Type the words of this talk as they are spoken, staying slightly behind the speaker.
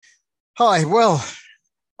Hi, well,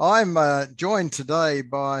 I'm joined today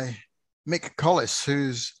by Mick Colliss,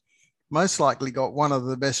 who's most likely got one of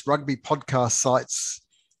the best rugby podcast sites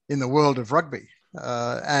in the world of rugby.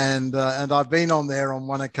 And I've been on there on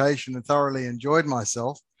one occasion and thoroughly enjoyed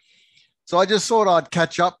myself. So I just thought I'd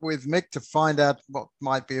catch up with Mick to find out what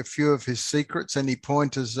might be a few of his secrets, any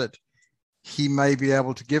pointers that he may be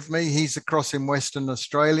able to give me. He's across in Western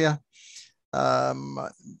Australia. Um,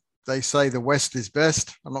 they say the West is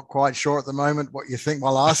best. I'm not quite sure at the moment what you think.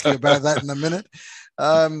 I'll ask you about that in a minute.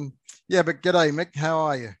 Yeah, but g'day, Mick. How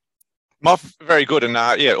are you? Moff, very good. And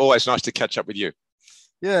yeah, always nice to catch up with you.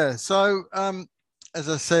 Yeah. So, as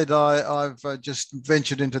I said, I've just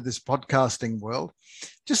ventured into this podcasting world.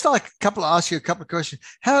 Just like ask you a couple of questions.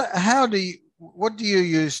 What do you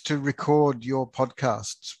use to record your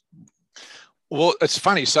podcasts? Well, it's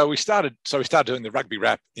funny. So we started doing the Rugby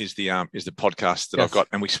Wrap is the podcast that I've got,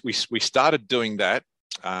 and we started doing that.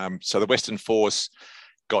 So the Western Force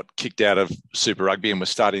got kicked out of Super Rugby and was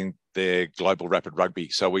starting their global rapid rugby.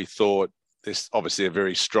 So we thought there's obviously a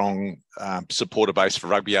very strong supporter base for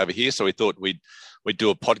rugby over here. So we thought we'd do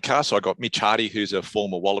a podcast. So I got Mitch Hardy, who's a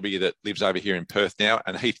former Wallaby that lives over here in Perth now,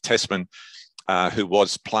 and Heath Tessman, who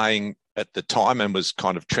was playing at the time and was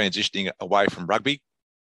kind of transitioning away from rugby.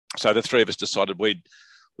 So the three of us decided we'd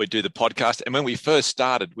do the podcast. And when we first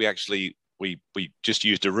started, we just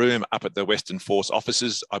used a room up at the Western Force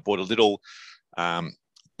offices. I bought a little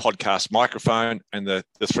podcast microphone, and the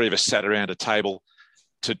three of us sat around a table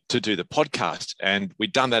to do the podcast. And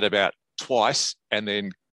we'd done that about twice, and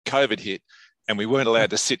then COVID hit, and we weren't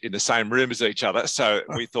allowed to sit in the same room as each other. So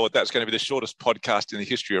we thought that was going to be the shortest podcast in the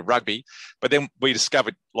history of rugby. But then we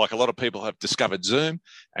discovered, like a lot of people have discovered, Zoom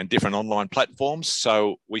and different online platforms.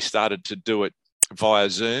 So we started to do it via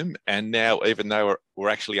Zoom. And now, even though we're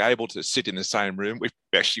actually able to sit in the same room, we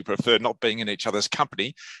actually prefer not being in each other's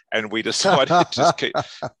company. And we decided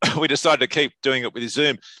to keep doing it with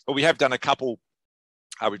Zoom. But we have done a couple.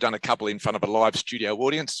 We've done a couple in front of a live studio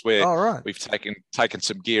audience where we've taken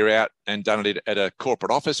some gear out and done it at a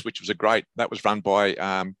corporate office, which was that was run by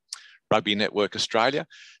Rugby Network Australia.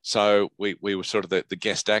 So we were sort of the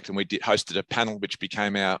guest act, and we hosted a panel which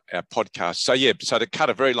became our podcast. So yeah, so to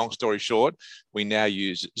cut a very long story short, we now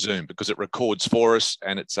use Zoom because it records for us,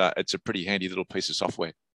 and it's a pretty handy little piece of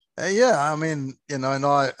software. Yeah, I mean,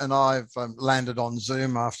 I've landed on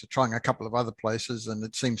Zoom after trying a couple of other places, and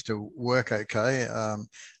it seems to work okay. I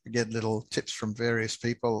get little tips from various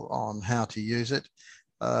people on how to use it.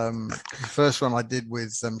 The first one I did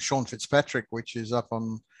with Sean Fitzpatrick, which is up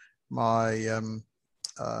on my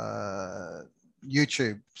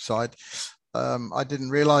YouTube site. I didn't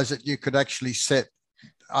realize that you could actually set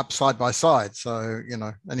up side by side. So,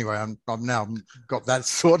 anyway, I've now got that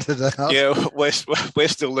sorted out. Yeah, we're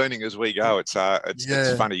still learning as we go. It's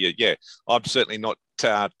funny. Yeah, I'm certainly not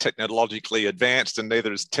technologically advanced, and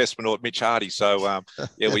neither is Tessman or Mitch Hardy. So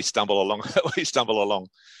yeah, we stumble along. We stumble along.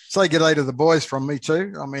 Say good day to the boys from me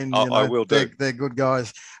too. I mean, I will do. They're good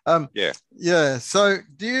guys. Yeah. So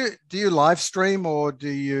do you live stream, or do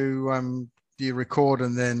you record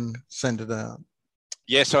and then send it out?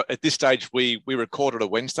 Yeah, so at this stage, we recorded a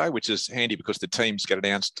Wednesday, which is handy because the teams get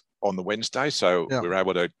announced on the Wednesday. So we're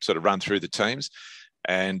able to sort of run through the teams.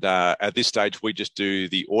 And at this stage, we just do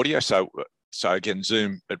the audio. So again,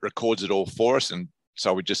 Zoom, it records it all for us. And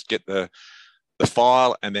so we just get the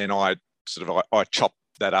file, and then I chop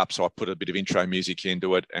that up. So I put a bit of intro music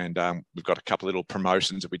into it, and we've got a couple of little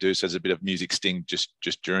promotions that we do. So there's a bit of music sting just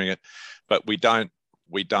during it. But we don't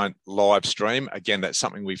live stream. Again, that's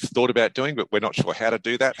something we've thought about doing, but we're not sure how to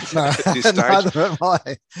do that at this stage. Neither am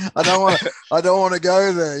I. I don't want to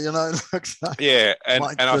go there. Yeah, and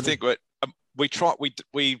I think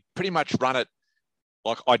we pretty much run it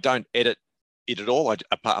like I don't edit it at all.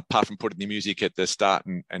 Apart from putting the music at the start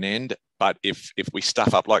and end. But if we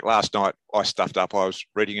stuff up, like last night, I stuffed up. I was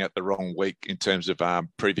reading out the wrong week in terms of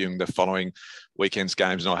previewing the following weekend's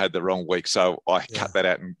games, and I had the wrong week, so I cut that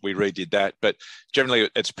out and we redid that. But generally,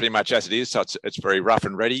 it's pretty much as it is. So it's very rough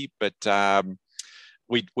and ready. But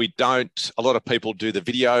we don't. A lot of people do the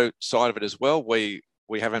video side of it as well. We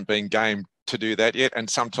haven't been game to do that yet. And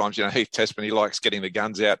sometimes, Heath Tessman, he likes getting the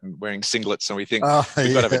guns out and wearing singlets, and we think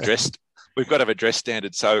we've got to have a dress. We've got to have a dress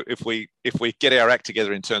standard. So if we get our act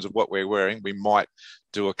together in terms of what we're wearing, we might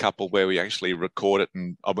do a couple where we actually record it,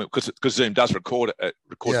 and because Zoom does record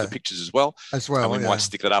the pictures as well. And we might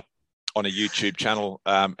stick it up on a YouTube channel,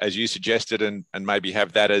 as you suggested, and maybe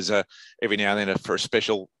have that as every now and then for a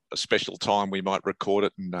special time we might record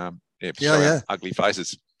it and show our ugly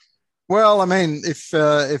faces. Well, I mean, if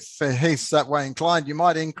Heath's that way inclined, you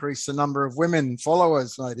might increase the number of women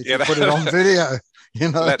followers, mate, if you put it on video.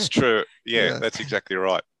 You know, that's true. Yeah, yeah. that's exactly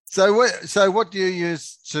right. So what do you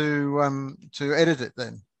use to edit it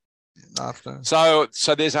then? After so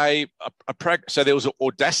there's so there was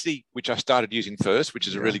Audacity, which I started using first, which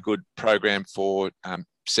is a really good program for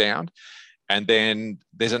sound. And then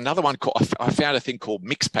there's another one called, I found a thing called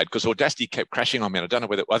Mixpad, because Audacity kept crashing on me. And I don't know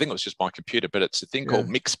whether, I think it was just my computer, but it's a thing called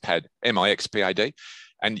Mixpad, Mixpad.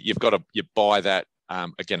 And you buy that.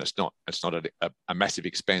 Again, it's not a massive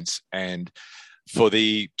expense. And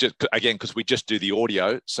because we just do the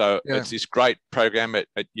audio. So it's this great program.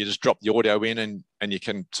 You just drop the audio in and you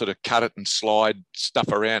can sort of cut it and slide stuff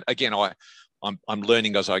around. Again, I'm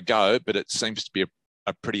learning as I go, but it seems to be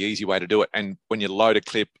a pretty easy way to do it. And when you load a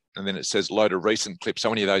clip and then it says load a recent clip,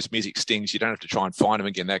 so any of those music stings, you don't have to try and find them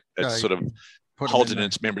again. That sort of holds it in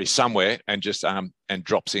its memory somewhere and just and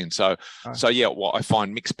drops in. So what I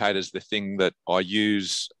find Mixpad is the thing that I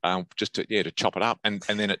use just to chop it up, and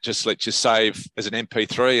then it just lets you save as an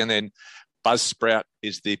MP3, and then Buzzsprout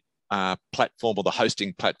is the platform or the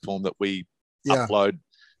hosting platform that we upload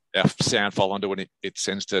our sound file onto, and it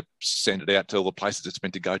send it out to all the places it's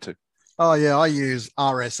meant to go to. Oh yeah, I use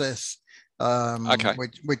RSS,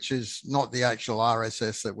 which is not the actual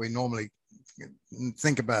RSS that we normally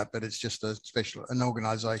think about, but it's just an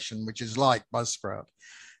organization which is like Buzzsprout.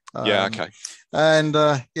 And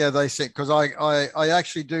they say, because I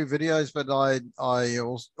actually do videos, but I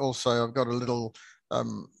also I've got a little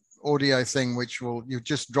audio thing which you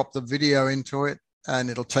just drop the video into it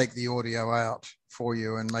and it'll take the audio out for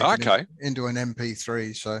you and make it into an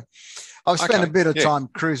MP3. So I've spent a bit of time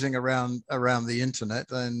cruising around the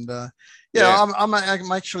internet, and I'm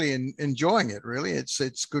actually enjoying it. Really,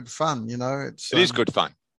 it's good fun. You know, it is good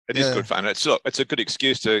fun. It is good fun. It's a good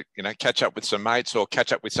excuse to catch up with some mates or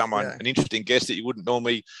catch up with someone, an interesting guest that you wouldn't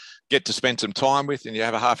normally get to spend some time with, and you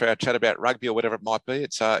have a half-hour chat about rugby or whatever it might be.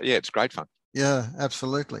 It's it's great fun. Yeah,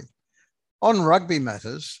 absolutely. On rugby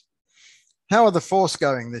matters, how are the Force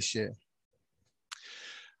going this year?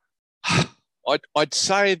 I'd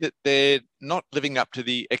say that they're not living up to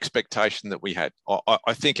the expectation that we had.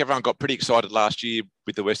 I think everyone got pretty excited last year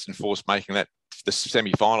with the Western Force making that the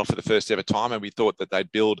semi-final for the first ever time, and we thought that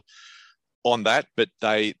they'd build on that, but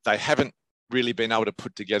they haven't really been able to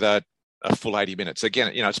put together a full 80 minutes.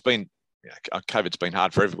 Again, it's been, COVID's been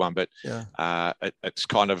hard for everyone, but it's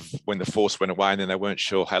kind of when the Force went away and then they weren't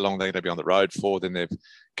sure how long they're going to be on the road for, then they've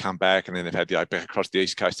come back and then they've had to go back across the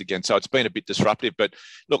East Coast again. So it's been a bit disruptive, but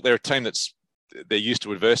look, they're a team they're used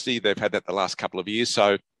to adversity. They've had that the last couple of years.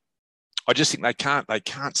 So I just think they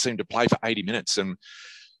can't seem to play for 80 minutes. And,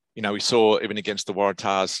 we saw even against the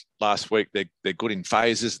Waratahs last week, they're good in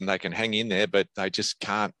phases and they can hang in there, but they just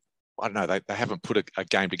can't. I don't know. They haven't put a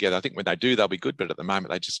game together. I think when they do, they'll be good, but at the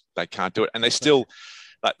moment they can't do it. And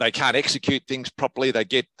they can't execute things properly. They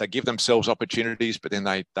give themselves opportunities, but then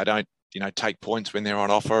they don't, take points when they're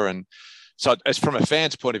on offer. And so as from a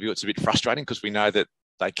fan's point of view, it's a bit frustrating because we know that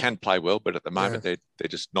they can play well, but at the moment they're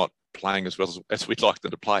just not playing as well as we'd like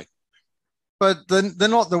them to play. But they're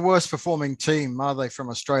not the worst performing team, are they,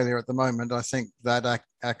 from Australia at the moment? I think that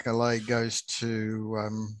accolade goes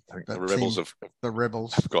to the Rebels. The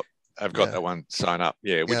Rebels have got that one sewn up,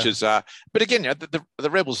 which is. But again, the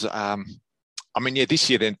Rebels. This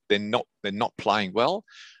year they're not playing well,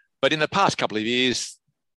 but in the past couple of years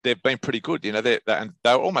they've been pretty good. They're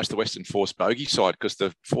almost the Western Force bogey side because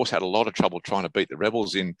the Force had a lot of trouble trying to beat the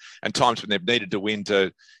Rebels and times when they've needed to win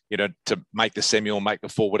to make the semi or make the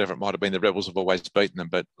full, whatever it might have been. The Rebels have always beaten them,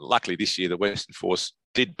 but luckily this year the Western Force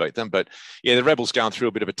did beat them. But the Rebels going through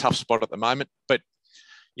a bit of a tough spot at the moment. But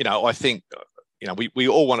I think we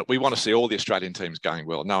want to see all the Australian teams going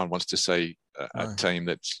well. No one wants to see a team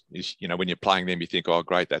that's, when you're playing them, you think, oh,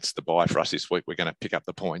 great, that's the bye for us this week. We're going to pick up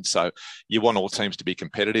the points. So you want all teams to be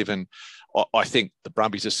competitive. And I think the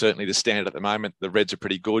Brumbies are certainly the standard at the moment. The Reds are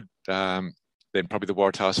pretty good. Then probably the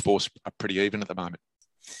Waratahs Force are pretty even at the moment.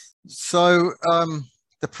 So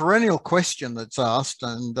the perennial question that's asked,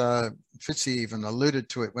 and Fitzy even alluded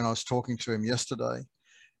to it when I was talking to him yesterday,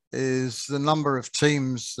 is the number of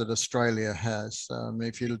teams that Australia has.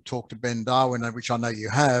 If you talk to Ben Darwin, which I know you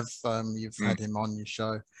have, you've had him on your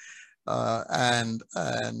show, and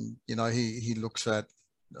he looks at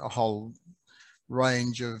a whole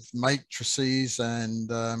range of matrices, and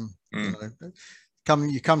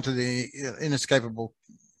you come to the inescapable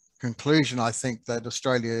conclusion, I think, that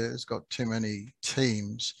Australia has got too many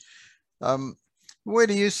teams. Where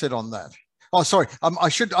do you sit on that? Oh, sorry. I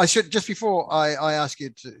should just before I ask you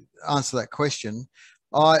to answer that question,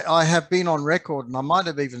 I have been on record, and I might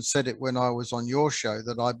have even said it when I was on your show,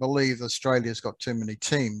 that I believe Australia's got too many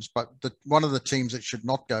teams, but one of the teams that should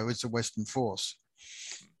not go is the Western Force,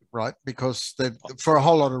 right? Because for a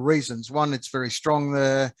whole lot of reasons. One, it's very strong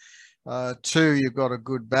there. Two, you've got a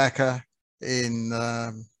good backer in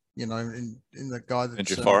the guy that's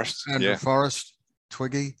Andrew Forrest. Andrew Forrest,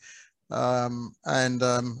 Twiggy. I'm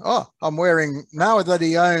wearing, now that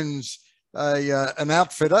he owns an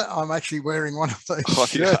outfitter, I'm actually wearing one of those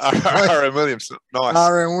shirts. R.M. Williams, nice.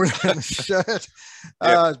 R.M. Williams shirt,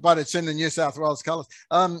 but it's in the New South Wales colours.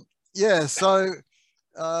 Do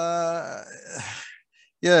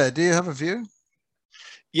you have a view?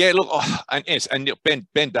 Yeah, look, and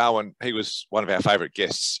Ben Darwin, he was one of our favourite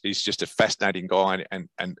guests. He's just a fascinating guy, and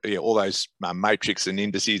all those matrix and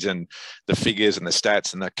indices and the figures and the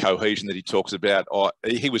stats and the cohesion that he talks about.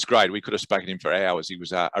 He was great. We could have spoken to him for hours. He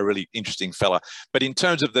was a really interesting fella. But in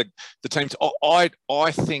terms of the teams,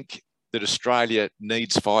 I think that Australia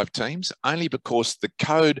needs 5 teams only because the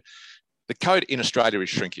code in Australia is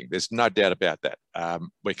shrinking. There's no doubt about that.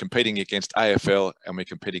 We're competing against AFL and we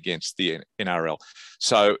compete against the NRL.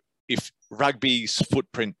 So if rugby's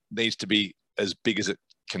footprint needs to be as big as it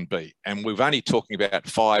can be, and we're only talking about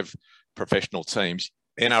 5 professional teams,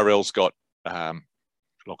 NRL's got,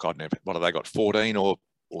 what have they got, 14 or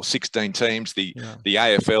 16 teams. The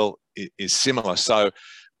AFL is similar. So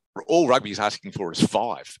all rugby is asking for is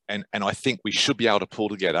 5. And I think we should be able to pull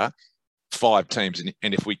together 5 teams,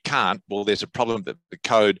 and if we can't, well, there's a problem that the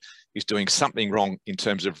code is doing something wrong in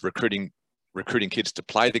terms of recruiting kids to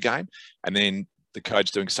play the game, and then the code's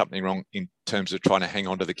doing something wrong in terms of trying to hang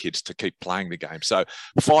on to the kids to keep playing the game. So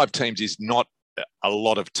 5 teams is not a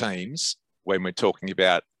lot of teams when we're talking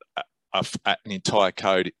about an entire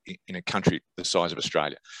code in a country the size of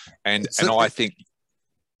Australia, and I think.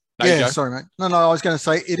 Sorry, mate. No, I was going to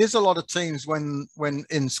say it is a lot of teams when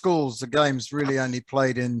in schools the game's really only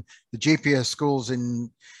played in the GPS schools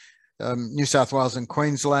in New South Wales and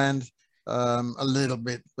Queensland, a little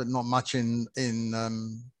bit, but not much in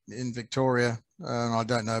Victoria. I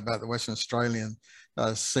don't know about the Western Australian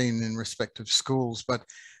scene in respective schools, but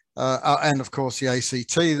and of course the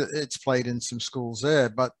ACT, it's played in some schools there.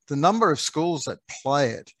 But the number of schools that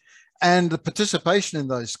play it, and the participation in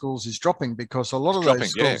those schools is dropping because a lot of those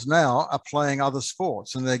schools now are playing other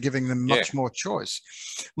sports and they're giving them much more choice.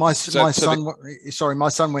 My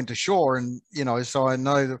son went to Shore, and so I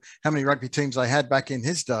know how many rugby teams they had back in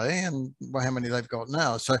his day and how many they've got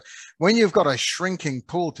now. So when you've got a shrinking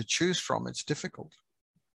pool to choose from, it's difficult.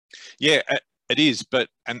 Yeah, it is. But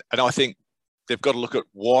and I think they've got to look at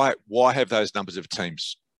why have those numbers of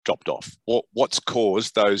teams dropped off? What's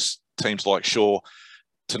caused those teams like Shore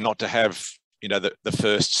to not to have the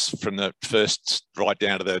firsts from the first right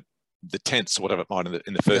down to the tenths, whatever it might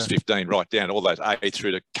in the first 15, right down all those A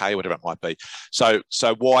through to K, whatever it might be. So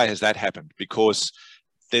why has that happened? Because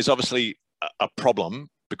there's obviously a problem.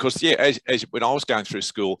 Because as when I was going through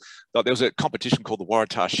school, there was a competition called the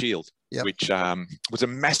Waratah Shield, which was a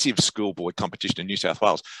massive schoolboy competition in New South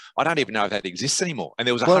Wales. I don't even know if that exists anymore. And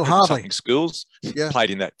there was 100-something schools played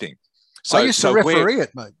in that thing. So I used to referee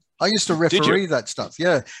it, mate. I used to referee that stuff,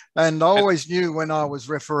 and I always knew when I was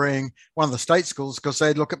refereeing one of the state schools, because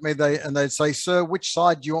they'd look at me and they'd say, "Sir, which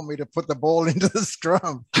side do you want me to put the ball into the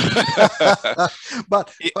scrum?"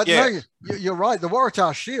 but no, you're right. The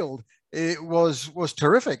Waratah Shield, it was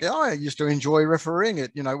terrific. I used to enjoy refereeing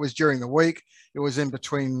it. It was during the week. It was in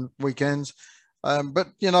between weekends, but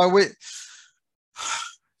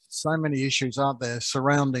so many issues, aren't there,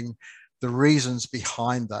 surrounding the reasons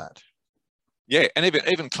behind that. Yeah, and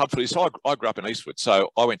even club footy. So I grew up in Eastwood, so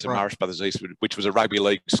I went to Marist Brothers Eastwood, which was a rugby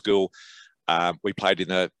league school. We played in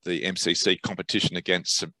the MCC competition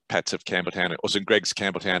against St Pat's of Campbelltown, or St Greg's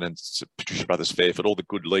Campbelltown, and St Patricia Brothers Fairford, all the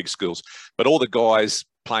good league schools. But all the guys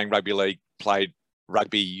playing rugby league played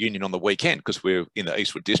rugby union on the weekend because we're in the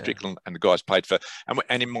Eastwood district, and the guys played for.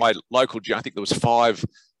 And in my local, I think there was 5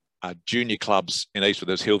 junior clubs in Eastwood.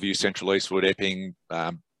 There was Hillview, Central Eastwood, Epping,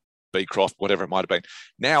 Beecroft, whatever it might have been.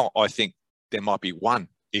 Now I think there might be 1,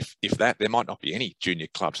 if that. There might not be any junior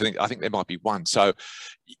clubs. I think there might be 1. So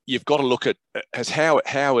you've got to look at how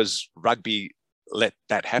has rugby let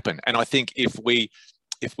that happen. And I think if we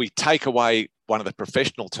take away one of the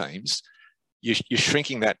professional teams, you're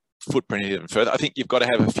shrinking that footprint even further. I think you've got to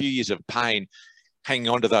have a few years of pain hanging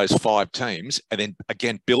on to those 5 teams, and then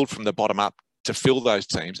again build from the bottom up to fill those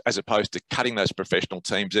teams, as opposed to cutting those professional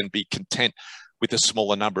teams and be content with a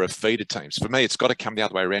smaller number of feeder teams. For me, it's got to come the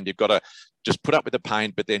other way around. You've got to just put up with the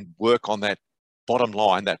pain, but then work on that bottom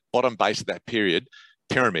line, that bottom base of that pyramid,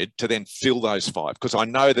 to then fill those 5. Because I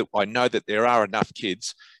know that there are enough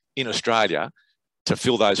kids in Australia to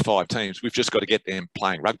fill those 5 teams. We've just got to get them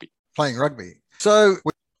playing rugby. Playing rugby. So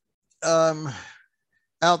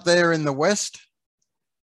out there in the West,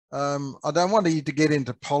 I don't want you to get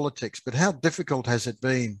into politics, but how difficult has it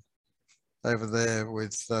been over there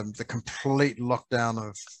with the complete lockdown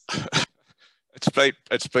of?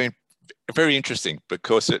 It's been very interesting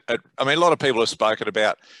because I mean, a lot of people have spoken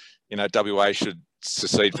about, you know, WA should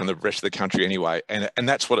secede from the rest of the country anyway, and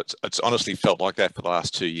that's what it's honestly felt like that for the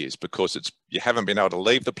last 2 years, because you haven't been able to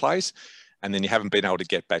leave the place, and then you haven't been able to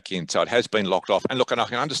get back in. So it has been locked off. And look, and I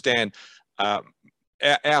can understand our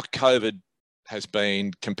COVID has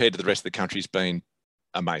been, compared to the rest of the country, has been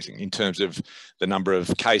amazing in terms of the number of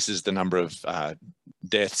cases, the number of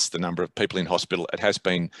deaths, the number of people in hospital. It has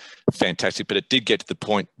been fantastic, but it did get to the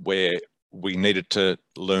point where we needed to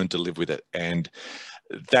learn to live with it. And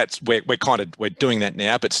that's where we're doing that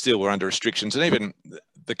now, but still we're under restrictions. And even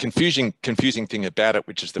the confusing thing about it,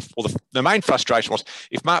 which is the main frustration was,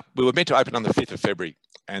 we were meant to open on the 5th of February.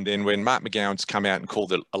 And then when Mark McGowan's come out and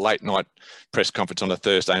called a late night press conference on a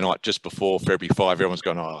Thursday night just before February 5, everyone's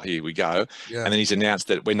gone, oh, here we go. Yeah. And then he's announced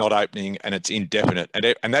that we're not opening and it's indefinite.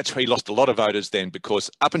 And that's where he lost a lot of voters then, because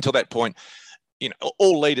up until that point, you know,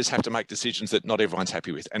 all leaders have to make decisions that not everyone's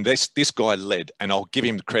happy with. And this guy led, and I'll give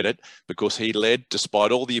him the credit, because he led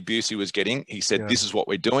despite all the abuse he was getting. He said, This is what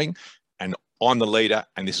we're doing, and I'm the leader,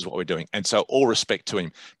 and this is what we're doing. And so all respect to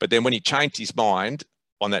him. But then when he changed his mind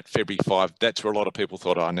on that February 5, that's where a lot of people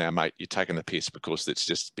thought, oh, now, mate, you're taking the piss, because it's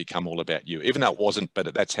just become all about you, even though it wasn't,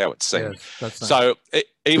 but that's how it seemed. Yes, so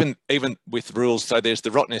even with rules, so there's the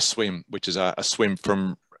Rottnest swim, which is a swim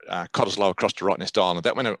from Cottesloe across to Rottnest Island.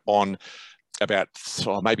 That went on about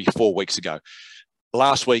maybe 4 weeks ago.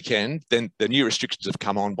 Last weekend, then the new restrictions have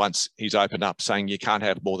come on once he's opened up, saying you can't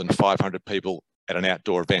have more than 500 people at an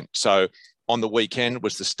outdoor event. So on the weekend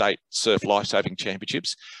was the State Surf Lifesaving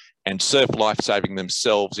Championships, and Surf Lifesaving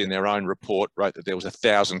themselves in their own report wrote that there was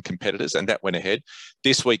 1,000 competitors, and that went ahead.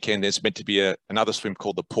 This weekend, there's meant to be another swim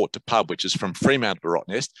called the Port to Pub, which is from Fremantle to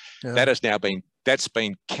Rottnest. Yeah. That's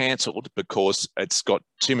been cancelled because it's got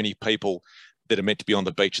too many people that are meant to be on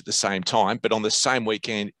the beach at the same time. But on the same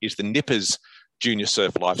weekend is the Nippers Junior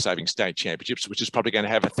Surf Lifesaving State Championships, which is probably going to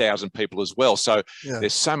have 1,000 people as well. So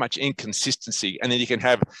there's so much inconsistency. And then you can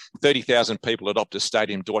have 30,000 people at Optus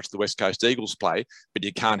Stadium to watch the West Coast Eagles play, but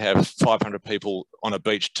you can't have 500 people on a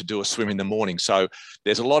beach to do a swim in the morning. So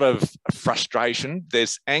there's a lot of frustration.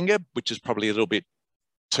 There's anger, which is probably a little bit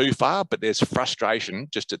too far, but there's frustration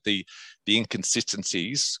just at the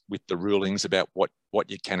inconsistencies with the rulings about what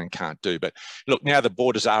you can and can't do. But look, now the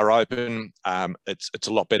borders are open. It's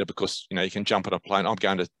a lot better because, you know, you can jump on a plane. I'm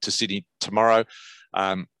going to Sydney tomorrow.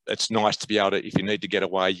 It's nice to be able to, if you need to get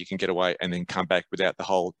away, you can get away and then come back without the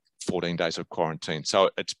whole 14 days of quarantine.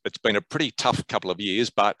 So it's been a pretty tough couple of years,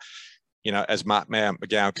 but you know, as Mark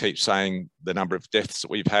McGowan keeps saying, the number of deaths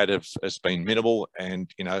that we've had has been minimal.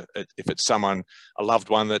 And, you know, if it's a loved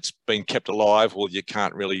one that's been kept alive, well, you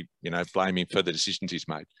can't really, you know, blame him for the decisions he's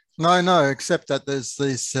made. No, except that there's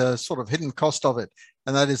this sort of hidden cost of it.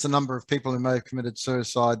 And that is the number of people who may have committed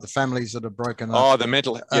suicide, the families that have broken up. Oh, the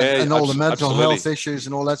mental, and all the mental health issues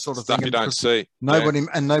and all that sort of stuff thing. You don't see.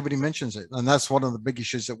 Nobody mentions it. And that's one of the big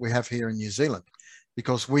issues that we have here in New Zealand,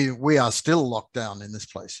 because we are still locked down in this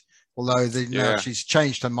place. Although now she's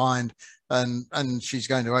changed her mind and she's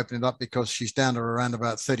going to open it up because she's down to around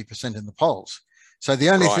about 30% in the polls. So the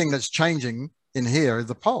only thing that's changing in here are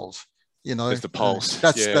the polls. You know, it's the polls.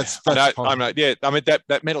 That's I know. Yeah, I mean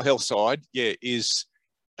that mental health side, is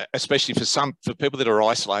especially for people that are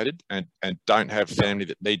isolated and don't have family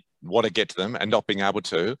that want to get to them and not being able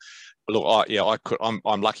to. Look,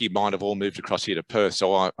 I'm lucky. Mine have all moved across here to Perth,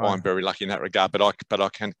 so I'm very lucky in that regard. But I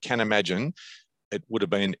can imagine it would have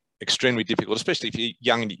been extremely difficult, especially if you're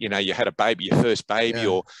young. You know, you had a baby, your first baby,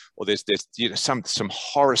 or there's you know some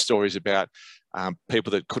horror stories about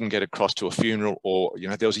people that couldn't get across to a funeral, or you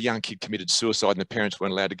know there was a young kid committed suicide and the parents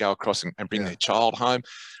weren't allowed to go across and bring their child home.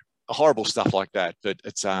 Horrible stuff like that. But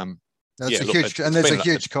it's there's a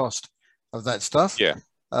huge cost of that stuff.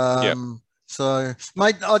 So,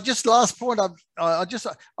 mate, last point. I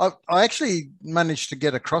actually managed to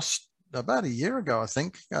get across about a year ago, I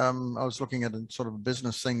think. I was looking at a sort of a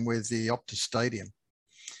business thing with the Optus Stadium.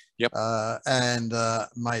 Yep.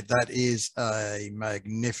 Mate, that is a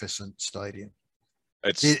magnificent stadium.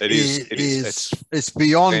 It is. It's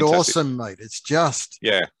beyond fantastic. Awesome, mate. It's just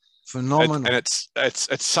phenomenal. And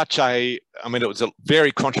it's such a, I mean, it was a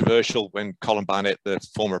very controversial when Colin Barnett, the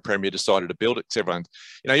former premier, decided to build it. Because everyone,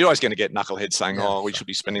 you're always going to get knuckleheads saying, "Oh, we should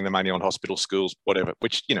be spending the money on hospital, schools, whatever,"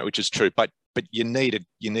 which is true. But you need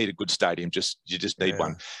a good stadium. You just need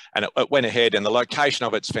one. And it went ahead, and the location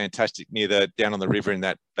of it's fantastic near down on the river in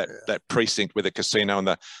that precinct where the casino and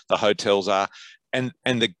the hotels are, and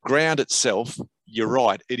the ground itself. You're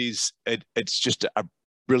right. It's just a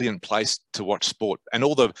brilliant place to watch sport. And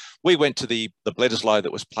we went to the Bledisloe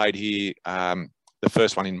that was played here. The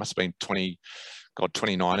first one must have been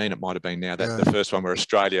 2019. It might have been now. The first one where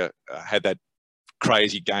Australia had that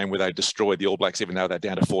crazy game where they destroyed the All Blacks, even though they're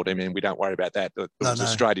down to 14 men. We don't worry about that.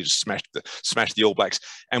 Australia just smashed the All Blacks.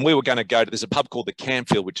 And we were going to go to, there's a pub called the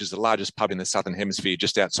Campfield, which is the largest pub in the Southern Hemisphere,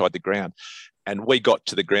 just outside the ground. And we got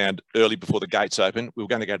to the ground early before the gates opened. We were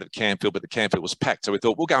going to go to the Campfield, but the Campfield was packed. So we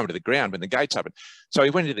thought, we'll go into the ground when the gates open. So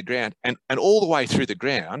we went into the ground, and all the way through the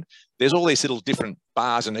ground, there's all these little different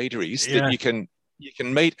bars and eateries that you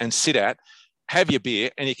can meet and sit at, have your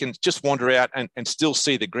beer, and you can just wander out and still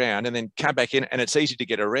see the ground, and then come back in, and it's easy to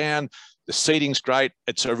get around. The seating's great.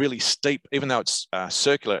 It's a really steep, even though it's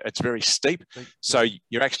circular, it's very steep. So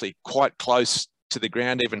you're actually quite close to the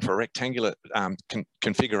ground, even for a rectangular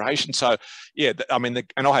configuration. So, I mean,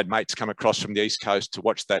 and I had mates come across from the East Coast to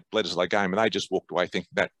watch that Bledisloe game, and they just walked away thinking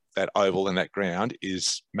that oval and that ground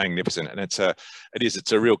is magnificent. And it's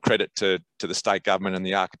a real credit to the state government and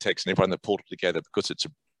the architects and everyone that pulled it together, because it's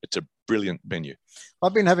a brilliant venue.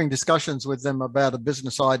 I've been having discussions with them about a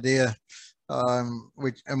business idea,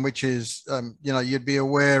 which is, you'd be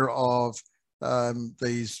aware of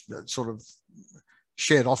these sort of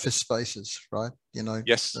shared office spaces, right?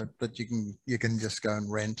 Yes, that you can just go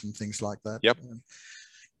and rent and things like that. Yep.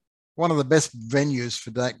 One of the best venues for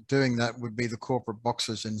doing that would be the corporate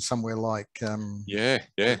boxes in somewhere like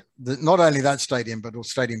not only that stadium, but all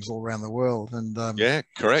stadiums all around the world. And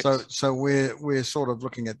correct. So we're sort of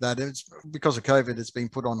looking at that. It's because of COVID, it's been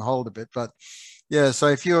put on hold a bit, but so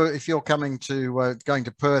if you're coming to going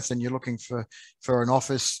to Perth and you're looking for an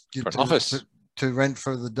office to rent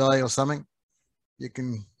for the day or something, you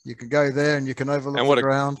can go there and you can overlook the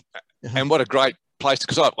ground. And what a great place,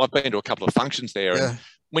 because I've been to a couple of functions there. And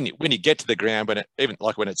when you get to the ground, even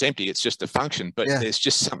when it's empty, it's just a function. But there's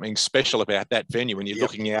just something special about that venue when you're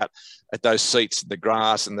looking out at those seats, the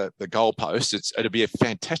grass and the goalposts. It'll be a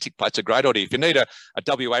fantastic place. It's a great idea. If you need a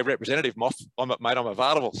WA representative, Moff, I'm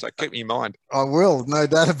available. So keep me in mind. I will, no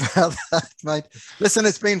doubt about that, mate. Listen,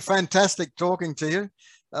 it's been fantastic talking to you.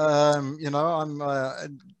 I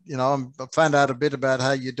found out a bit about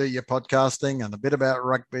how you do your podcasting and a bit about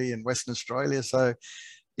rugby in Western Australia. So,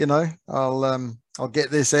 I'll get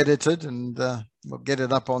this edited and we'll get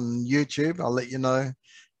it up on YouTube. I'll let you know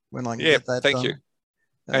when I can get that done. Thank you.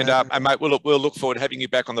 And mate, we'll look forward to having you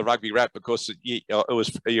back on the Rugby Wrap, because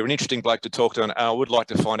you're an interesting bloke to talk to, and I would like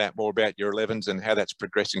to find out more about your 11s and how that's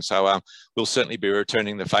progressing. So we'll certainly be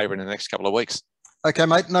returning the favour in the next couple of weeks. Okay,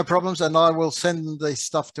 mate, no problems. And I will send the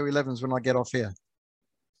stuff to 11s when I get off here.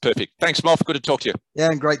 Perfect. Thanks, Moff. Good to talk to you.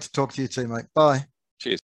 Yeah, and great to talk to you too, mate. Bye.